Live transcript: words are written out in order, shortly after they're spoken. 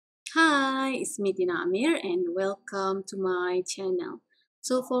Hi, it's me Dina Amir and welcome to my channel.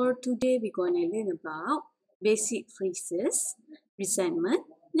 So for today, we're going to learn about basic phrases, resentment,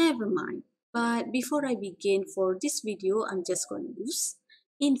 never mind. But before I begin for this video, I'm just going to use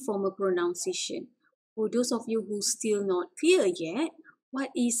informal pronunciation. For those of you who still not clear yet, what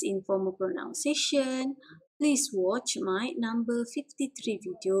is informal pronunciation? Please watch my number 53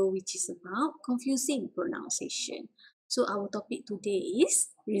 video, which is about confusing pronunciation. So our topic today is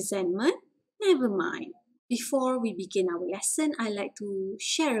resentment, never mind. Before we begin our lesson, I like to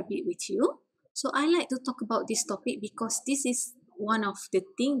share a bit with you. So I like to talk about this topic because this is one of the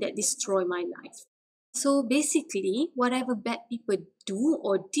things that destroy my life. So basically, whatever bad people do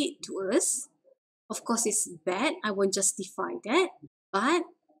or did to us, of course it's bad, I won't justify that, but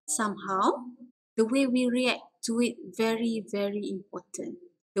somehow the way we react to it very, very important.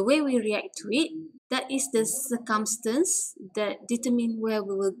 The way we react to it, that is the circumstance that determine where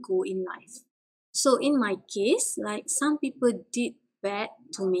we will go in life. So in my case, like some people did bad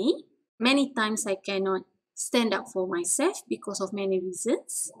to me. Many times I cannot stand up for myself because of many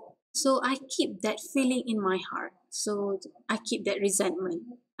reasons. So I keep that feeling in my heart. So I keep that resentment.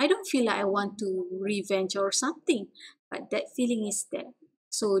 I don't feel like I want to revenge or something, but that feeling is there.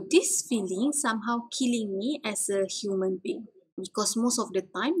 So this feeling somehow killing me as a human being. Because most of the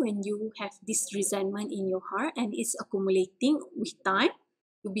time when you have this resentment in your heart and it's accumulating with time,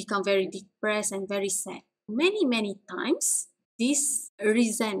 you become very depressed and very sad. Many times, this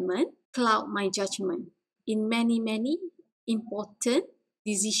resentment cloud my judgment in many important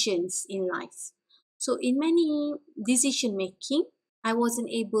decisions in life. So in many decision making, I wasn't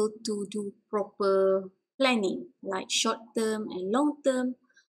able to do proper planning, like short term and long term.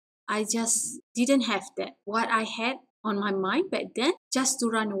 I just didn't have that. What I had on my mind back then, just to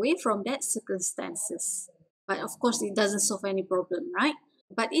run away from that circumstances. But of course, it doesn't solve any problem, right?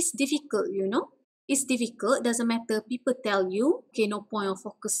 But it's difficult, you know. It's difficult. Doesn't matter. People tell you, okay, no point of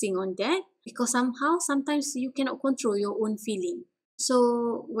focusing on that because somehow, sometimes you cannot control your own feeling.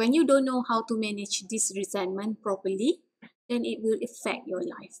 So when you don't know how to manage this resentment properly, then it will affect your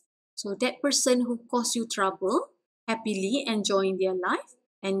life. So that person who caused you trouble, happily enjoying their life,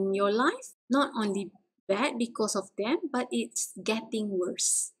 and your life not only bad because of them, but it's getting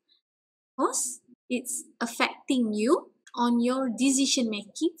worse because it's affecting you on your decision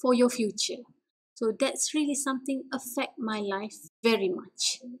making for your future. So that's really something affect my life very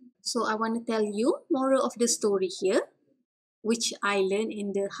much. So I want to tell you moral of the story here, which I learned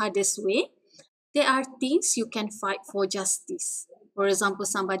in the hardest way. There are things you can fight for justice. For example,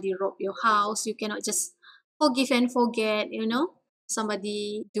 somebody rob your house, you cannot just forgive and forget, you know.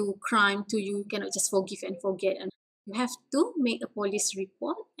 Somebody do crime to you, you cannot just forgive and forget. And you have to make a police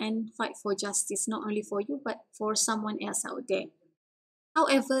report and fight for justice, not only for you, but for someone else out there.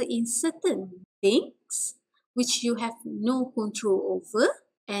 However, in certain things which you have no control over,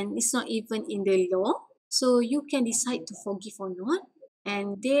 and it's not even in the law, so you can decide to forgive or not.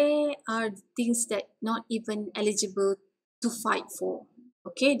 And there are things that not even eligible to fight for.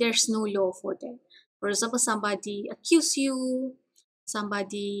 Okay, there's no law for that. For example, somebody accuse you,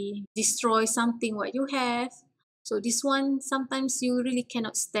 somebody destroy something what you have. So this one sometimes you really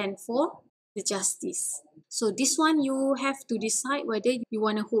cannot stand for the justice. So this one you have to decide whether you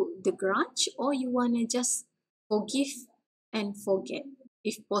want to hold the grudge or you want to just forgive and forget,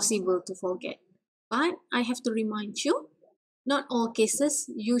 if possible to forget. But I have to remind you, not all cases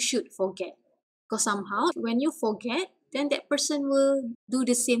you should forget. Because somehow when you forget, then that person will do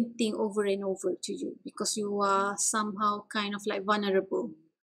the same thing over and over to you because you are somehow kind of like vulnerable.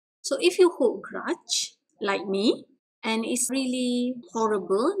 So if you hold grudge, like me, and it's really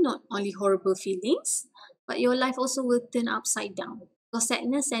horrible, not only horrible feelings, but your life also will turn upside down. Because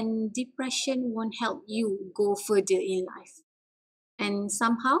sadness and depression won't help you go further in life. And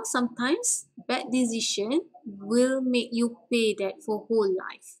somehow, sometimes, bad decision will make you pay that for whole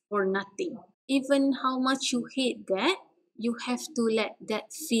life for nothing. Even how much you hate that, you have to let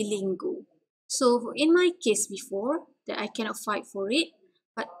that feeling go. So in my case before, that I cannot fight for it,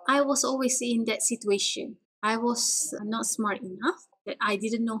 but I was always in that situation. I was not smart enough that I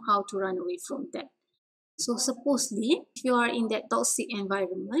didn't know how to run away from that. So supposedly, if you are in that toxic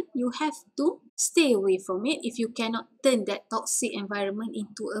environment, you have to stay away from it if you cannot turn that toxic environment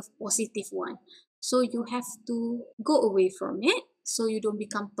into a positive one. So you have to go away from it so you don't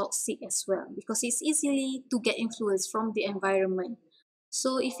become toxic as well because it's easily to get influence from the environment.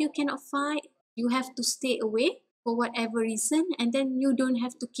 So if you cannot fight, you have to stay away for whatever reason and then you don't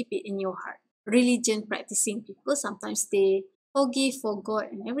have to keep it in your heart. Religion practicing people, sometimes they forgive,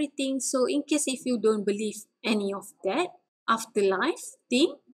 forgot and everything. So in case if you don't believe any of that afterlife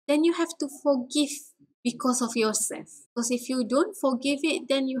thing, then you have to forgive because of yourself. Because if you don't forgive it,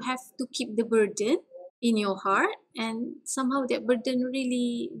 then you have to keep the burden in your heart, and somehow that burden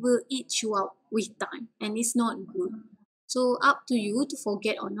really will eat you out with time, and it's not good. So up to you to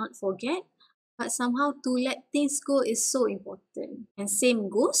forget or not forget, but somehow to let things go is so important. And same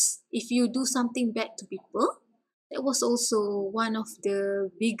goes if you do something bad to people. That was also one of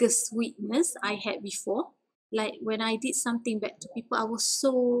the biggest weakness I had before. Like when I did something bad to people, I was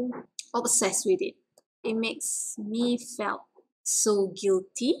so obsessed with it. It makes me felt so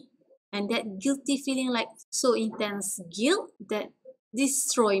guilty, and that guilty feeling, like so intense guilt, that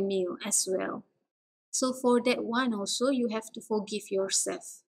destroy me as well. So for that one also, you have to forgive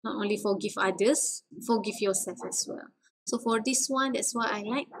yourself. Not only forgive others, forgive yourself as well. So for this one, that's why I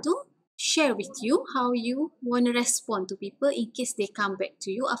like to share with you how you want to respond to people in case they come back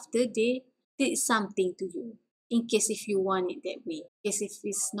to you after they did something to you. In case if you want it that way. In case if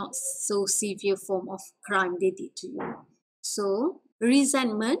it's not so severe form of crime they did to you. So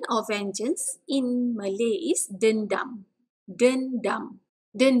resentment or vengeance in Malay is dendam. Dendam.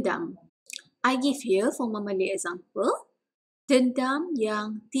 Dendam. I give here for a Malay example. Dendam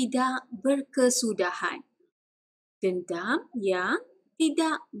yang tidak berkesudahan. Dendam yang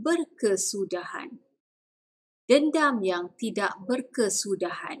tidak berkesudahan. Dendam yang tidak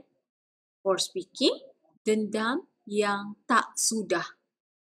berkesudahan. For speaking, dendam yang tak sudah.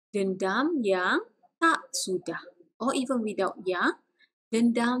 Dendam yang tak sudah. Or even without yang,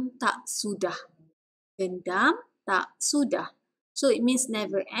 dendam tak sudah. Dendam tak sudah. So it means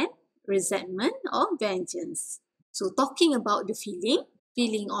never end, resentment or vengeance. So talking about the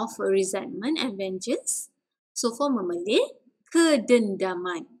feeling of resentment and vengeance. So for Malay,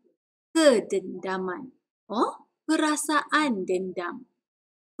 kedendaman. Kedendaman. Or perasaan dendam.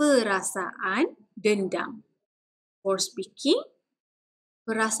 Perasaan dendam. For speaking,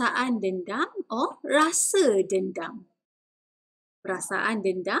 perasaan dendam or rasa dendam. Perasaan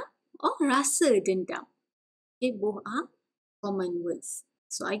dendam or rasa dendam. Okay, both are common words.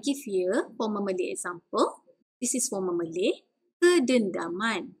 So I give here for Malay example. This is for Malay.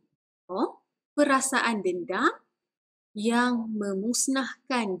 Kedendaman or perasaan dendam yang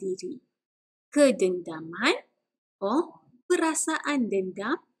memusnahkan diri. Kedendaman or perasaan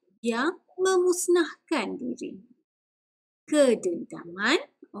dendam yang memusnahkan diri. Kedendaman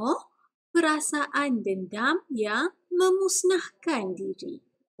or perasaan dendam yang memusnahkan diri.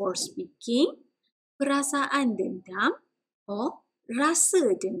 For speaking, perasaan dendam or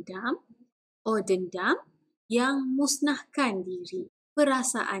rasa dendam or dendam yang musnahkan diri.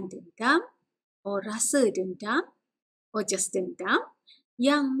 Perasaan dendam or rasa dendam or just dendam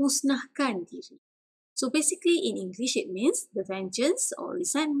yang musnahkan diri. So basically in English it means the vengeance or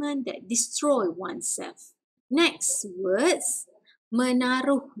resentment that destroy oneself. Next words,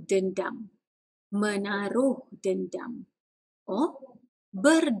 menaruh dendam. Menaruh dendam or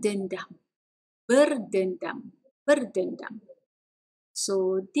berdendam. Berdendam. Berdendam.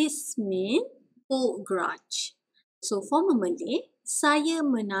 So this means hold grudge. So for Malay, saya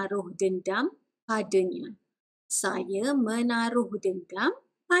menaruh dendam padanya. Saya menaruh dendam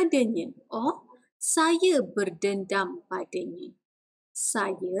padanya. Or saya berdendam padanya.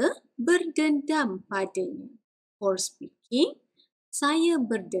 Saya berdendam padanya. For speaking, saya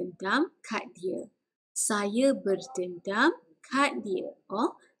berdendam kat dia. Saya berdendam kat dia.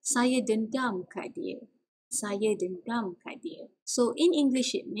 Or saya dendam kat dia. Saya dendam kat dia. So in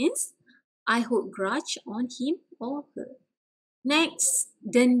English it means I hold grudge on him or her. Next,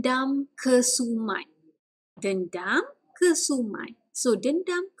 dendam kesumat. Dendam kesumat. So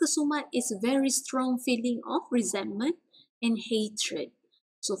dendam kesumat is a very strong feeling of resentment and hatred.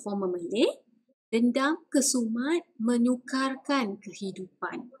 So for Malay, dendam kesumat menyukarkan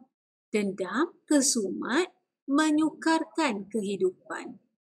kehidupan. Dendam kesumat menyukarkan kehidupan.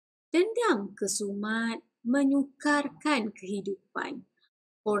 Dendam kesumat menyukarkan kehidupan.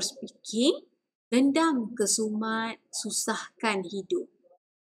 For speaking, dendam kesumat susahkan hidup.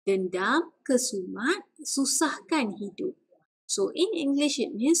 Dendam kesumat susahkan hidup. So in English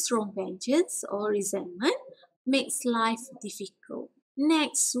it means strong vengeance or resentment makes life difficult.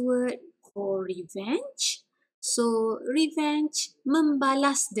 Next word for revenge. So revenge,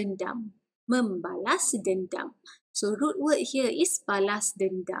 membalas dendam. Membalas dendam. So root word here is balas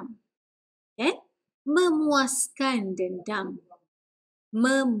dendam. Okay? Memuaskan dendam.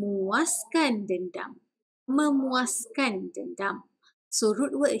 Memuaskan dendam. Memuaskan dendam. So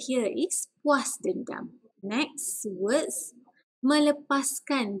root word here is puas dendam. Next words,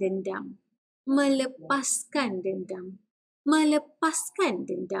 melepaskan dendam. Melepaskan dendam. Melepaskan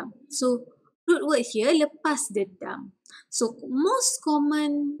dendam. So Root word here, lepas dendam. So, most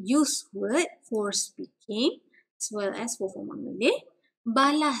common used word for speaking, as well as for formal Malay,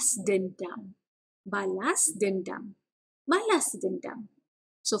 balas dendam. Balas dendam. Balas dendam.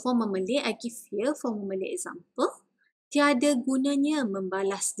 So, formal Malay, I give here formal Malay example. Tiada gunanya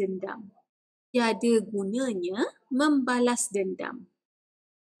membalas dendam. Tiada gunanya membalas dendam.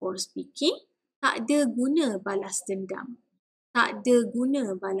 For speaking, tak ada guna balas dendam. Tak ada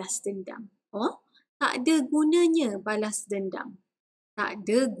guna balas dendam. Oh, tak ada gunanya balas dendam. Tak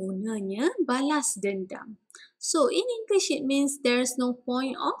ada gunanya balas dendam. So in English it means there's no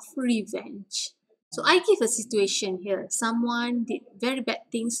point of revenge. So I give a situation here. Someone did very bad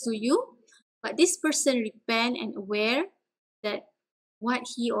things to you, but this person repent and aware that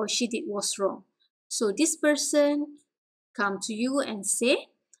what he or she did was wrong. So this person come to you and say,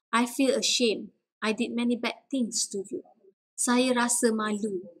 I feel ashamed. I did many bad things to you. Saya rasa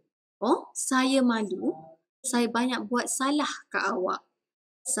malu. Oh, saya malu. Saya banyak buat salah ke awak.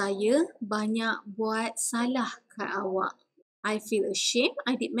 Saya banyak buat salah ke awak. I feel ashamed.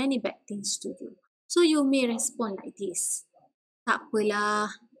 I did many bad things to you. So you may respond like this. Tak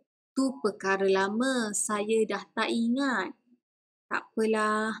apalah. Tu perkara lama. Saya dah tak ingat. Tak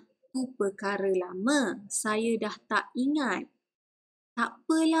apalah. Tu perkara lama. Saya dah tak ingat. Tak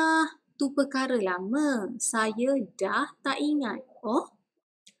apalah, tu perkara lama. Saya dah tak ingat. Oh,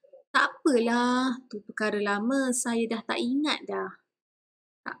 tak apalah, tu perkara lama. Saya dah tak ingat dah.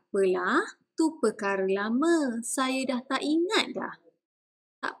 Tak apalah, tu perkara lama. Saya dah tak ingat dah.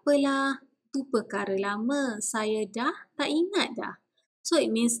 Tak apalah, tu perkara lama. Saya dah tak ingat dah. So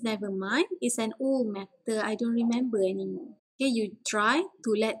it means never mind. It's an old matter. I don't remember anymore. Okay, you try to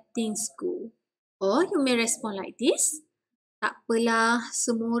let things go. Or you may respond like this. Tak apalah,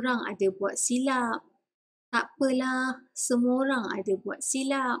 semua orang ada buat silap. Tak apalah, semua orang ada buat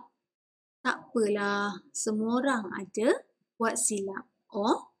silap. Tak apalah, semua orang ada buat silap.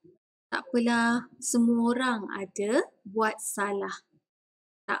 Oh, tak apalah, semua orang ada buat salah.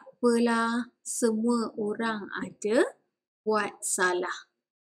 Tak apalah, semua orang ada buat salah.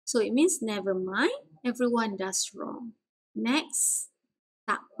 So it means never mind, everyone does wrong. Next,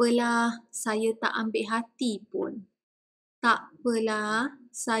 tak apalah, saya tak ambil hati pun. Tak apalah,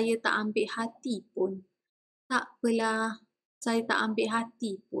 saya tak ambil hati pun. Tak apalah, saya tak ambil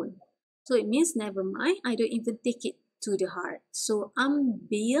hati pun. So it means never mind, I don't even take it to the heart. So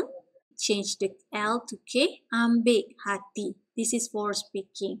ambil, change the L to K, ambil hati. This is for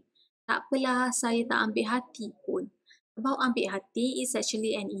speaking. Tak apalah, saya tak ambil hati pun. About ambil hati is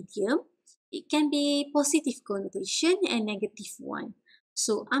actually an idiom. It can be positive connotation and negative one.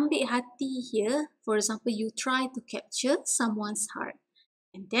 So, ambil hati here, for example, you try to capture someone's heart.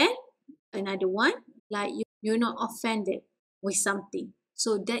 And then, another one, like you're not offended with something.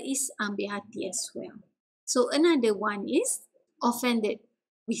 So, that is ambil hati as well. So, another one is offended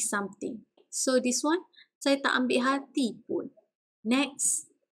with something. So, this one, saya tak ambil hati pun. Next,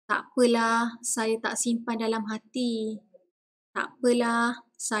 tak apalah, saya tak simpan dalam hati. Tak apalah,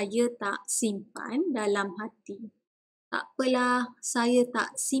 saya tak simpan dalam hati. Tak apalah, saya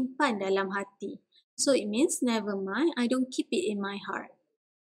tak simpan dalam hati. So it means never mind, I don't keep it in my heart.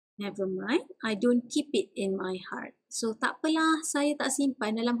 Never mind, I don't keep it in my heart. So tak apalah, saya tak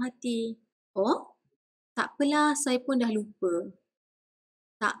simpan dalam hati. Oh, tak apalah, saya pun dah lupa.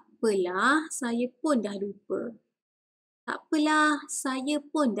 Tak apalah, saya pun dah lupa. Tak apalah, saya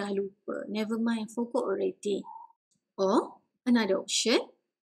pun dah lupa. Never mind, I forgot already. Oh, another option.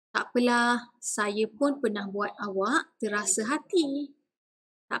 Tak apalah, saya pun pernah buat awak terasa hati.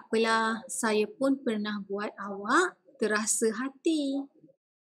 Tak apalah, saya pun pernah buat awak terasa hati.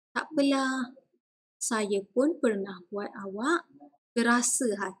 Tak apalah, saya pun pernah buat awak terasa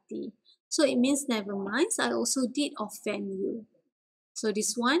hati. So it means never mind, I also did offend you. So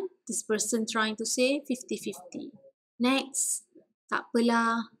this one, this person trying to say 50-50. Next, tak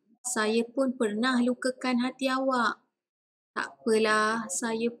apalah, saya pun pernah lukakan hati awak. Tak apalah,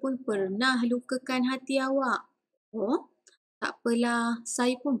 saya pun pernah lukakan hati awak. Oh, tak apalah,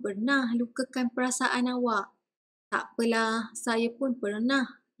 saya pun pernah lukakan perasaan awak. Tak apalah, saya pun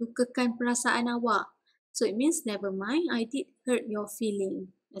pernah lukakan perasaan awak. So it means never mind, I did hurt your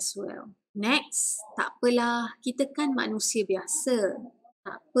feeling as well. Next, tak apalah, kita kan manusia biasa.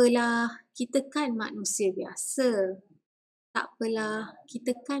 Tak apalah, kita kan manusia biasa. Tak apalah,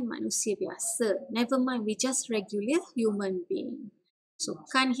 kita kan manusia biasa. Never mind, we just regular human being. So,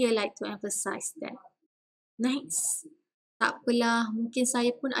 kan here like to emphasize that. Next, tak apalah, mungkin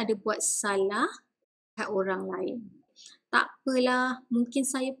saya pun ada buat salah kat orang lain. Tak apalah, mungkin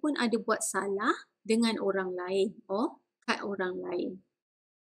saya pun ada buat salah dengan orang lain. Oh, kat orang lain.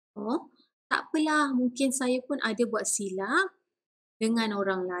 Oh, Tak apalah, mungkin saya pun ada buat silap dengan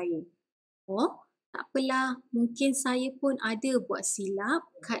orang lain. Oh, tak apalah, mungkin saya pun ada buat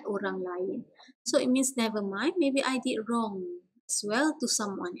silap kat orang lain. So it means never mind, maybe I did wrong as well to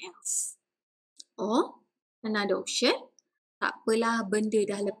someone else. Or another option, tak apalah, benda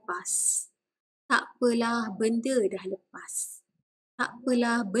dah lepas. Tak apalah, benda dah lepas. Tak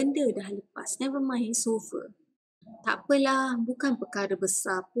apalah, benda dah lepas. Never mind, it's over. Tak apalah, bukan perkara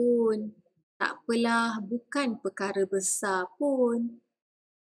besar pun. Tak apalah, bukan perkara besar pun.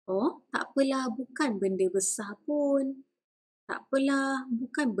 Oh, tak apalah, bukan benda besar pun. Tak apalah,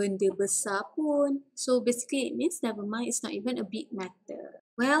 bukan benda besar pun. So basically it means never mind, it's not even a big matter.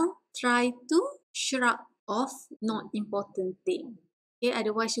 Well, try to shrug off not important thing. Okay,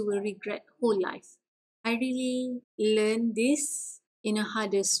 otherwise you will regret whole life. I really learned this in a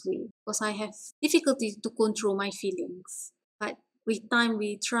hardest way because I have difficulty to control my feelings. But with time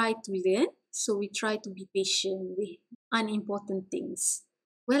we try to learn, so we try to be patient with unimportant things.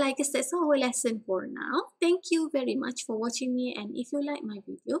 Well, I guess that's our lesson for now. Thank you very much for watching me, and if you like my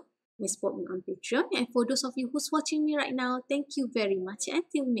video, please support me on Patreon. And for those of you who's watching me right now, thank you very much, and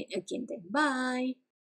till we meet again then. Bye!